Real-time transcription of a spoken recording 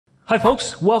Hi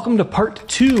folks, welcome to part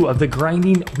 2 of the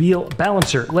grinding wheel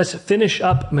balancer. Let's finish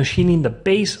up machining the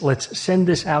base. Let's send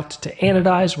this out to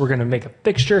anodize. We're going to make a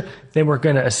fixture, then we're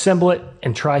going to assemble it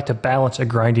and try to balance a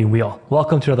grinding wheel.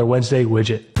 Welcome to another Wednesday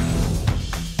widget.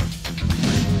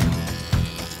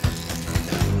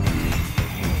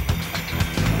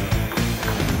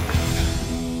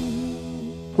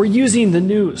 We're using the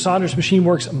new Saunders Machine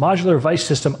Works modular vise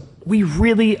system. We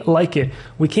really like it.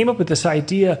 We came up with this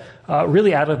idea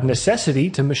really out of necessity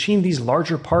to machine these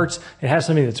larger parts and have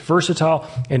something that's versatile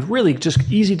and really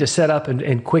just easy to set up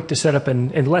and quick to set up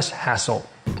and less hassle.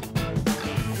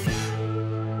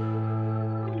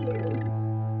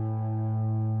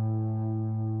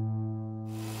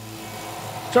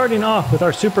 Starting off with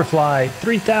our Superfly,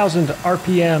 3,000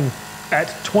 RPM at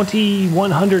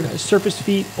 2,100 surface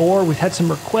feet, or we've had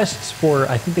some requests for,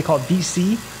 I think they call it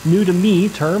VC, new to me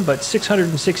term, but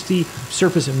 660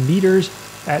 surface meters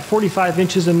at 45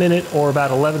 inches a minute, or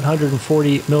about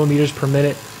 1,140 millimeters per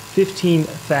minute, 15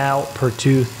 thou per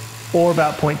tooth, or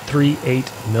about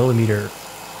 0.38 millimeter.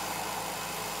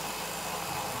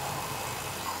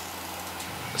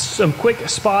 Some quick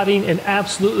spotting and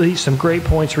absolutely some great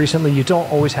points recently. You don't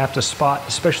always have to spot,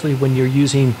 especially when you're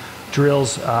using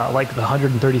drills like the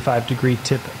 135 degree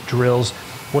tip drills.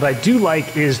 What I do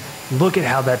like is look at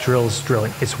how that drill is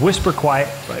drilling. It's whisper quiet,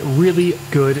 but really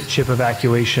good chip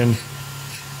evacuation.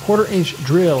 1/4 inch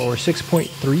drill, or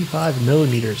 6.35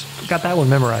 millimeters. Got that one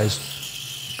memorized.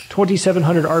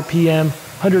 2,700 RPM,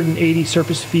 180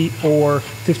 surface feet, or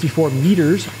 54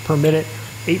 meters per minute,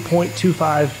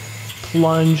 8.25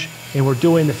 plunge. And we're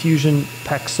doing the fusion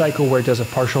PEX cycle where it does a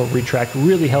partial retract.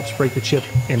 Really helps break the chip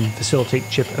and facilitate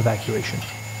chip evacuation.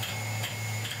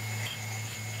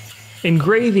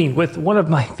 Engraving with one of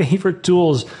my favorite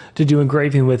tools to do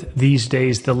engraving with these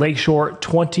days, the Lakeshore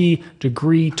 20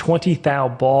 degree 20 thou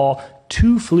ball,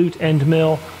 2 flute end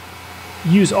mill.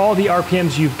 Use all the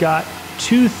RPMs you've got,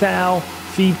 2 thou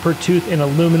feed per tooth in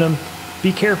aluminum.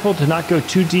 Be careful to not go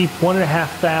too deep,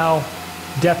 1.5 thou.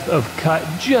 Depth of cut,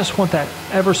 just want that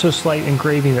ever so slight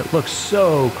engraving that looks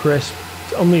so crisp.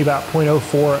 It's only about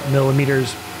 0.04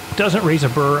 millimeters. Doesn't raise a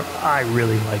burr. I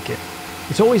really like it.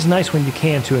 It's always nice when you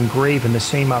can to engrave in the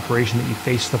same operation that you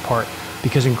face the part,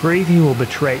 because engraving will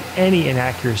betray any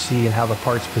inaccuracy in how the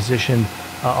part's positioned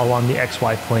along the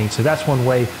XY plane. So that's one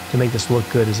way to make this look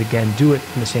good, is again, do it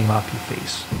in the same op you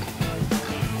face.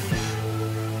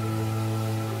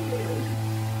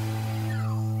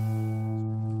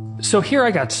 So here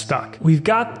I got stuck. We've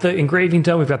got the engraving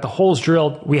done, we've got the holes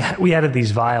drilled, we added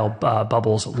these vial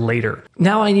bubbles later.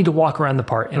 Now I need to walk around the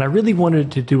part, and I really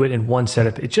wanted to do it in one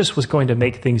setup. It just was going to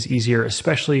make things easier,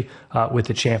 especially with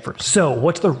the chamfer. So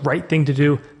what's the right thing to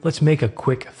do? Let's make a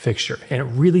quick fixture, and it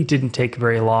really didn't take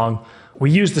very long.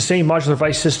 We used the same modular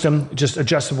vise system, just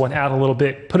adjusted one out a little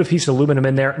bit, put a piece of aluminum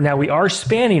in there. Now we are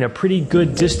spanning a pretty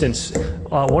good distance.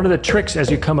 One of the tricks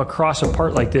as you come across a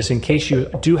part like this, in case you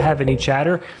do have any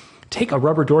chatter, take a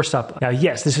rubber doorstop. Now,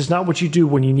 yes, this is not what you do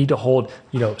when you need to hold,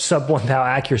 sub 1 thou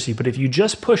accuracy, but if you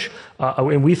just push,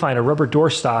 and we find a rubber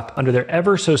doorstop under there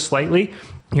ever so slightly,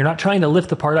 you're not trying to lift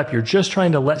the part up, you're just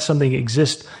trying to let something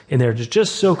exist in there to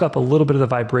just soak up a little bit of the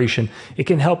vibration. It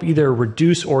can help either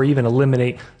reduce or even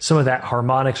eliminate some of that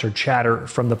harmonics or chatter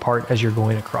from the part as you're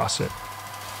going across it.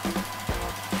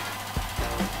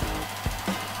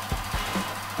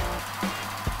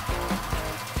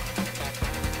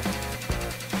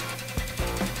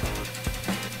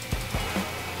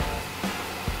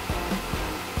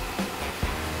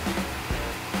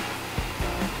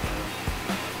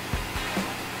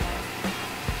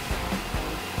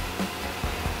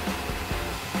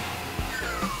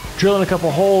 Drilling a couple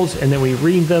holes, and then we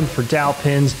ream them for dowel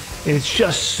pins, and it's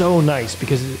just so nice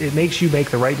because it makes you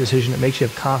make the right decision. It makes you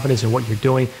have confidence in what you're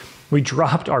doing. We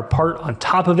dropped our part on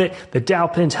top of it. The dowel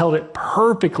pins held it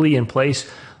perfectly in place.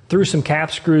 Threw some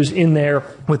cap screws in there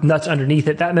with nuts underneath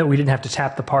it. That meant we didn't have to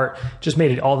tap the part. Just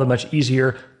made it all the much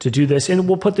easier to do this. And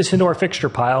we'll put this into our fixture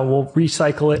pile. We'll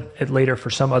recycle it later for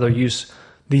some other use.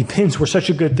 The pins were such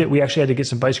a good fit, we actually had to get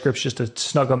some vice grips just to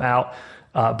snug them out.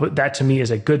 But that to me is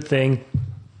a good thing.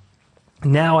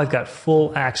 Now I've got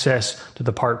full access to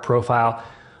the part profile.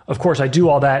 Of course, I do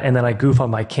all that and then I goof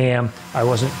on my cam. I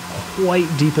wasn't quite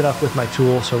deep enough with my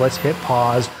tool, so let's hit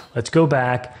pause. Let's go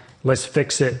back. Let's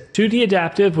fix it. 2D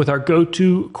adaptive with our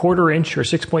go-to 1/4 inch or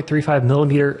 6.35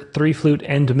 millimeter 3 flute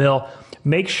end mill.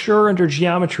 Make sure under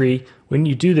geometry When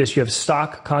you do this, you have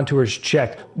stock contours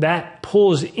checked. That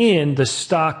pulls in the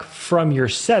stock from your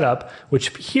setup,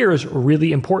 which here is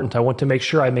really important. I want to make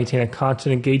sure I maintain a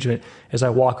constant engagement as I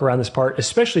walk around this part,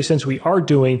 especially since we are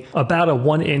doing about a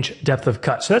 1-inch depth of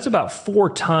cut. So that's about 4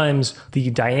 times the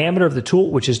diameter of the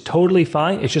tool, which is totally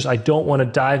fine. It's just I don't want to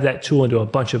dive that tool into a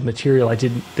bunch of material I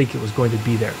didn't think it was going to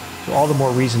be there. So all the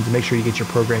more reason to make sure you get your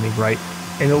programming right.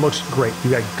 And it looks great.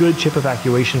 We've got good chip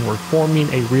evacuation. We're forming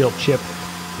a real chip.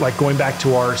 Like going back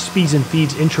to our speeds and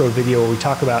feeds intro video where we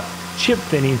talk about chip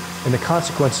thinning and the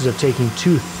consequences of taking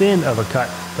too thin of a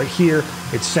cut. But here,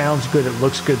 it sounds good, it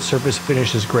looks good, surface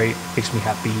finish is great, makes me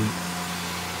happy.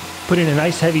 Put in a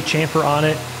nice heavy chamfer on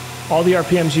it. All the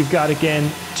RPMs you've got again,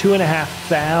 2.5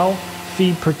 thou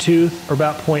feed per tooth, or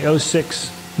about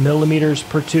 0.06 millimeters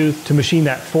per tooth to machine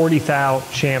that 40 thou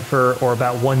chamfer, or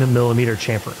about 1 millimeter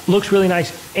chamfer. Looks really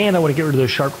nice, and I want to get rid of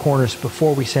those sharp corners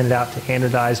before we send it out to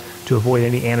anodize to avoid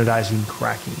any anodizing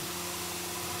cracking.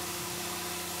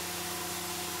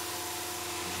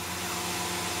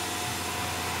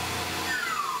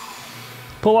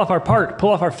 Pull off our part,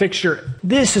 pull off our fixture.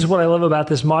 This is what I love about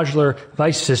this modular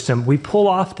vise system. We pull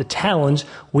off the talons,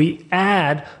 we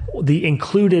add the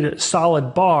included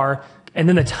solid bar, and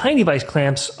then the tiny vise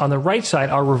clamps on the right side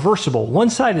are reversible. One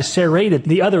side is serrated,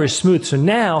 the other is smooth. So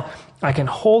now I can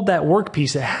hold that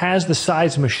workpiece that has the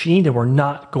sides machined and we're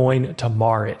not going to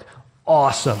mar it.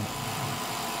 Awesome.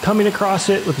 Coming across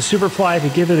it with the Superfly to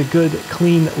give it a good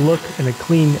clean look and a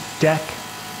clean deck.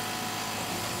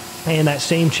 And that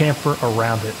same chamfer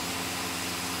around it.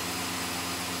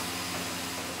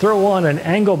 Throw on an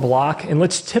angle block and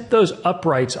let's tip those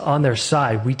uprights on their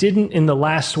side. We didn't in the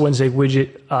last Wednesday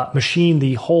widget machine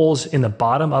the holes in the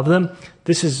bottom of them.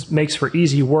 This makes for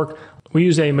easy work. We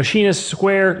use a machinist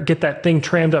square, get that thing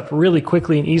trammed up really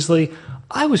quickly and easily.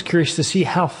 I was curious to see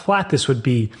how flat this would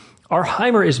be. Our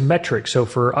Heimer is metric, so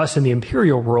for us in the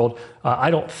Imperial world,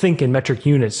 I don't think in metric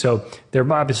units, so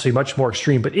they're obviously much more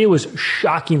extreme, but it was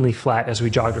shockingly flat as we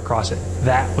jogged across it.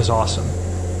 That was awesome.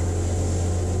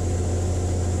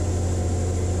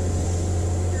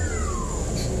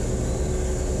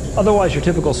 Otherwise, your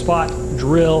typical spot,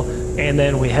 drill, and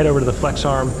then we head over to the flex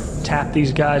arm, tap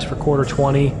these guys for 1/4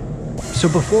 20. So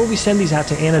before we send these out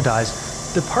to anodize,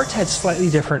 the parts had slightly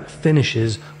different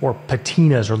finishes or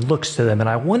patinas or looks to them, and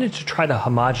I wanted to try to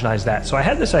homogenize that. So I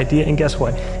had this idea, and guess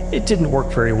what? It didn't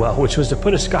work very well, which was to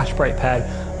put a Scotch-Brite pad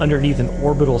underneath an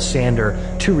orbital sander.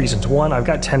 2 reasons. One, I've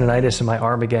got tendonitis in my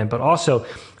arm again, but also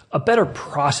a better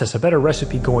process, a better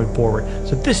recipe going forward.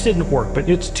 So this didn't work, but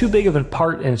it's too big of a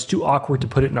part and it's too awkward to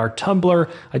put it in our tumbler.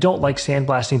 I don't like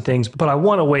sandblasting things, but I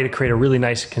want a way to create a really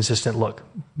nice, consistent look.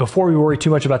 Before we worry too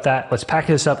much about that, let's pack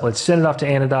this up. Let's send it off to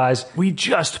anodize. We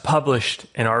just published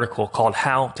an article called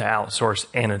How to Outsource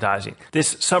Anodizing.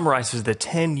 This summarizes the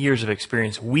 10 years of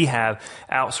experience we have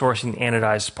outsourcing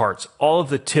anodized parts, all of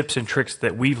the tips and tricks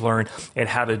that we've learned and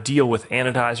how to deal with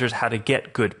anodizers, how to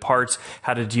get good parts,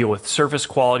 how to deal with surface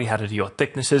quality, how to deal with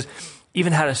thicknesses,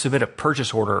 even how to submit a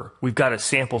purchase order. We've got a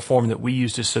sample form that we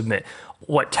use to submit.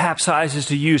 What tap sizes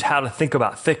to use, how to think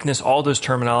about thickness, all those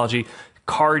terminology.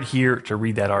 Card here to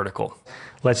read that article.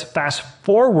 Let's fast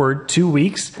forward 2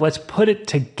 weeks. Let's put it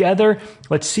together.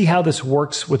 Let's see how this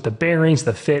works with the bearings,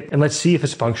 the fit, and let's see if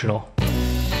it's functional.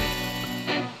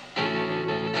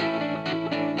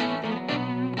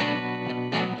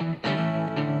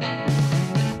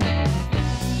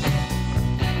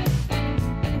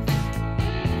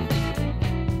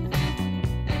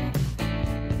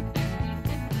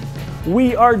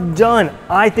 We are done.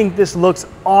 I think this looks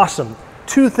awesome.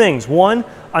 2 things. One,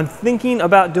 I'm thinking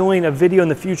about doing a video in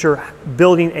the future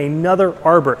building another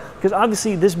arbor, because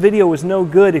obviously this video is no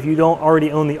good if you don't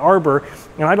already own the arbor,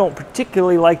 and I don't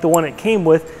particularly like the one it came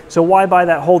with, so why buy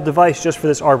that whole device just for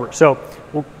this arbor? So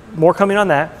more coming on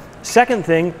that. Second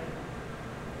thing,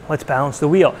 let's balance the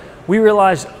wheel. We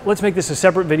realized, let's make this a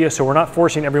separate video so we're not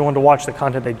forcing everyone to watch the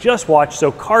content they just watched,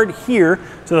 so card here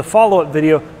to the follow-up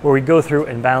video where we go through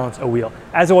and balance a wheel.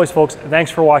 As always, folks,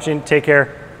 thanks for watching. Take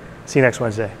care. See you next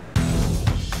Wednesday.